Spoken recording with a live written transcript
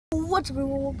What's up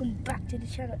everyone, welcome back to the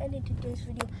channel, and in today's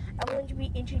video I'm going to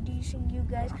be introducing you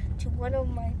guys to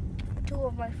two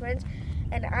of my friends.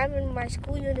 And I'm in my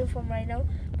school uniform right now.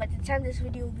 By the time this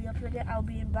video will be uploaded, I'll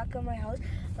be in back of my house.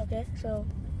 Okay, so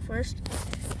first,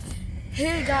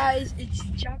 hey guys, it's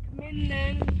Jackman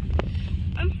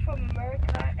and I'm from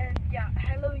America, and yeah,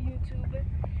 hello YouTube.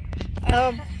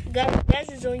 guys has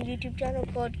his own YouTube channel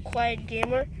called Quiet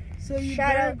Gamer. So you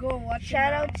better go watch it.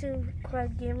 Shout out to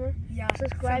Quiet Gamer. Yeah,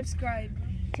 subscribe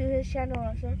to his channel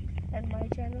also, and my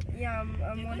channel. Yeah,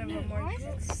 I'm one of them.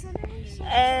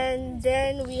 And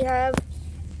then we have.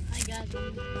 I got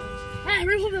them. Hey,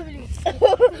 remove the video.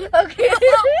 Okay.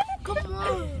 Come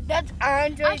on. That's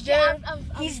Andre Actually, there. I'm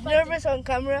He's nervous on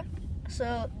camera,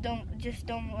 so don't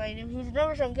mind him. He's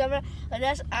nervous on camera. And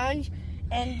that's Ange,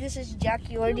 and this is Jack.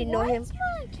 You already know him.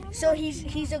 So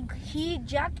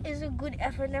Jack is a good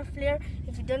FNF player.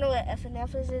 If you don't know what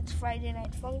FNF is, it's Friday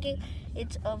Night Funkin'.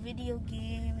 It's a video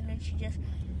game, and it's just,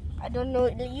 I don't know.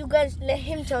 You guys let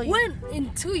him tell you. When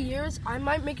in 2 years I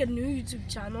might make a new YouTube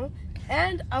channel,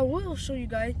 and I will show you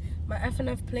guys my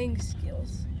FNF playing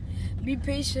skills. Be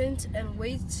patient and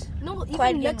wait. No, even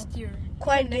Quiet next Gamer. year.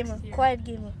 Quiet Even Gamer. next year. Quiet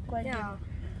Gamer. Quiet Yeah.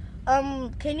 Gamer.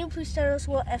 Can you please tell us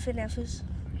what FNF is?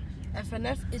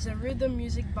 FNF is a rhythm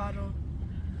music battle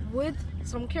with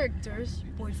some characters,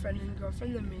 boyfriend and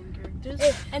girlfriend, the main characters.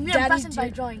 And we are fastened by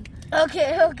drawing.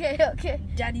 Okay.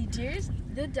 Daddy Tears,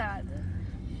 the dad.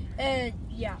 And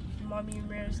yeah, Mommy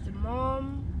Ramirez, the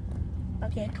mom.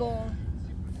 Okay. Cool.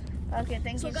 Okay,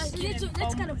 thank So you. guys,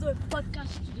 let's kind of do a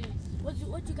podcast today. What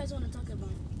do you guys want to talk about?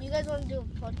 You guys want to do a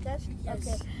podcast? Yes.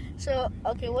 Okay. So,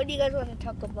 what do you guys want to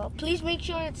talk about? Please make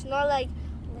sure it's not like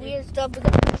weird stuff,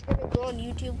 because it's gonna go on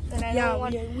YouTube, and I don't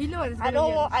want. we know it's I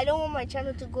don't want my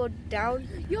channel to go down.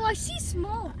 Yo, I see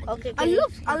smoke. Okay. I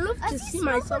love I to see see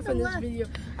smoke myself on in the this left. video.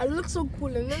 I look so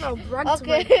cool, and then I'll brag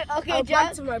Okay. I'll Jack.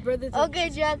 brag to my brother. Okay,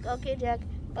 Jack.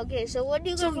 Okay, so what do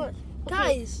you guys So, want?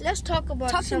 guys, let's talk about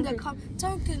talk in something.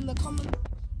 the comment.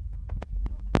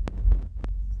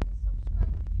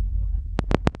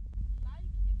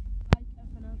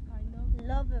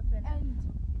 Love FNF. And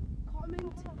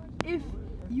comment if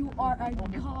you are a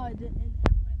god.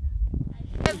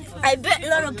 I bet a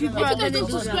lot of people are If you gonna guys don't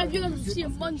do that. subscribe, you're gonna see a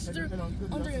monster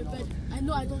under your bed. I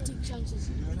know I don't take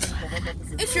chances.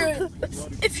 If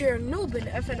you're a noob in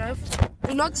FNF,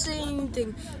 do not say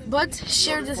anything, but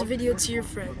share this video to your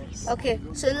friends. Okay,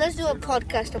 so let's do a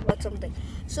podcast about something.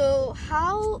 So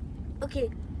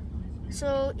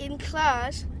so in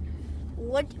class,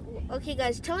 okay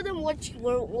guys, tell them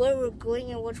where we're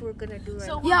going and what we're gonna do right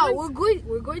So now. Yeah, we're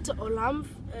going to Olam.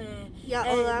 Yeah,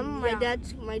 and, Olam,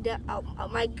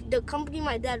 yeah. the company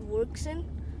my dad works in.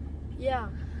 Yeah,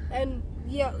 and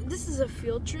yeah, this is a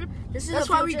field trip. This is That's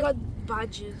a why field we trip. got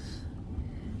badges.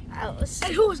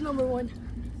 And who was number one?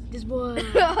 This boy.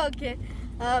 Okay.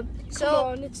 Come So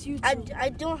on, it's YouTube. I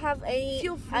don't have any.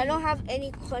 Feel free. I don't have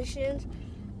any questions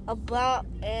about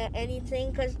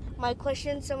anything, because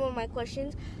some of my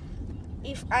questions,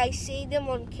 if I say them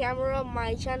on camera,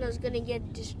 my channel is gonna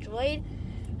get destroyed,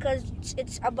 because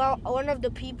it's about one of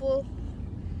the people.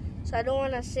 So I don't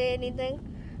want to say anything.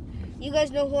 You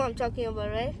guys know who I'm talking about,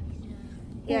 right?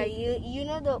 Yeah, you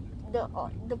know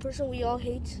the person we all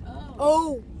hate.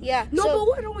 Oh. Yeah. No, so, but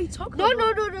why don't we talk No,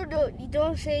 about no. You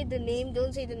don't say the name.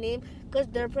 Don't say the name, because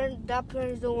that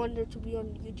parents don't want it to be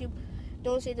on YouTube.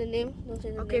 Don't say the name.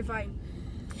 Okay, fine.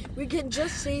 We can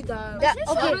just say that.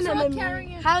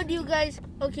 Okay. How do you guys?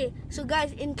 Okay, so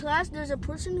guys, in class, there's a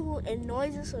person who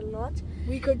annoys us a lot.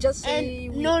 We could just say.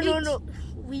 And we no.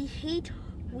 We hate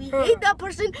hate her. that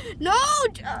person. No,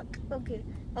 Jack. Okay.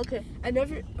 I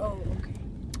never. Oh, okay.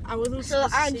 I wasn't So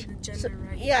supposed to say Ange, the gender so,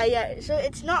 right. yeah. So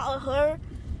it's not a her.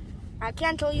 I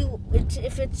can't tell you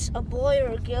if it's a boy or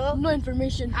a girl. No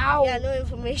information. Ow. Yeah, no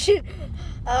information.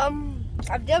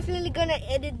 I'm definitely gonna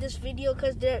edit this video,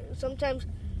 because there's some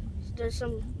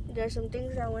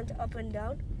things that went up and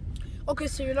down. Okay,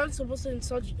 so you're not supposed to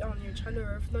insult on your channel,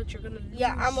 or if not, you're gonna lose.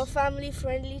 Yeah, I'm a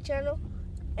family-friendly channel,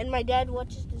 and my dad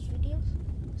watches these videos,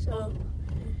 so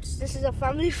this is a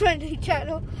family-friendly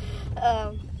channel.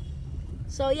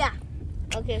 So yeah,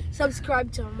 okay.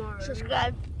 Subscribe to Amar.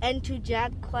 Subscribe and to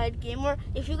Jack Quiet Gamer.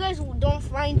 If you guys don't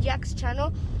find Jack's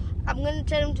channel, I'm gonna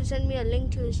tell him to send me a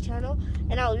link to his channel,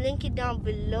 and I'll link it down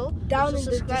below. Down So in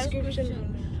subscribe. the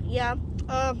description. Yeah.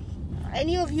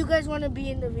 Any of you guys want to be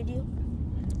in the video?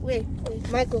 Wait,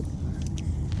 Michael.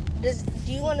 Do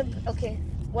you want to? Okay.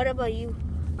 What about you?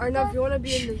 Arnav, you wanna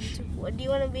be in the YouTube? Do you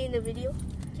want to be in the video?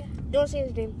 Yeah. Don't say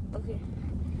his name. Okay.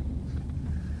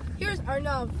 Here's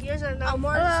Arnav. Here's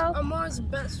another. Amar's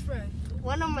best friend.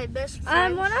 One of my best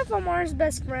friends. I'm one of Amar's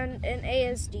best friend in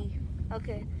ASD.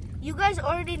 Okay. You guys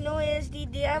already know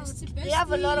ASD. They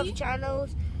have a lot of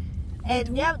channels,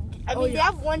 and they have. They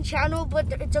have one channel,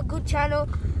 but it's a good channel.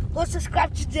 Go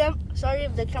subscribe to them. Sorry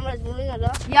if the camera is moving a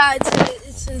lot. Yeah,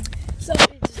 so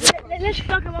Let's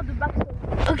talk about the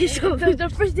backstory. Okay, so The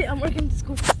first day I'm working at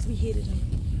school, we hated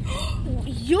him.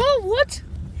 yo, what?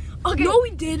 Okay. no,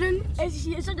 we didn't. And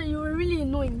she said that you were really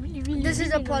annoying. Really. This is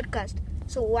a really annoying. podcast.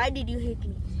 So why did you hate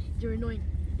me? You're annoying.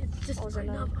 It's just I was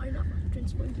Arnav, annoying.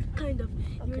 transparent. Kind of.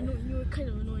 Okay. You were kind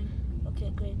of annoying.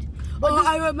 Okay, great. Oh,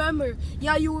 I remember.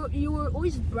 Yeah, you were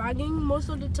always bragging most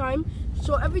of the time.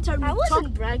 So every time I you wasn't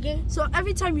talked, bragging.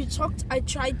 talked, I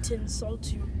tried to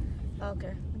insult you.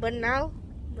 Okay, but now,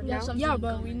 Yeah, something Yeah, in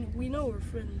but common. we know we're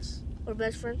friends. we're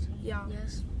best friends. Yeah.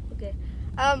 Yes. Okay.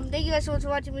 Thank you guys so much for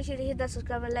watching. Make sure to hit that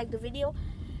subscribe and like the video.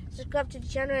 Subscribe to the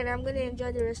channel, and I'm gonna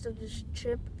enjoy the rest of this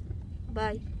trip.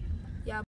 Bye.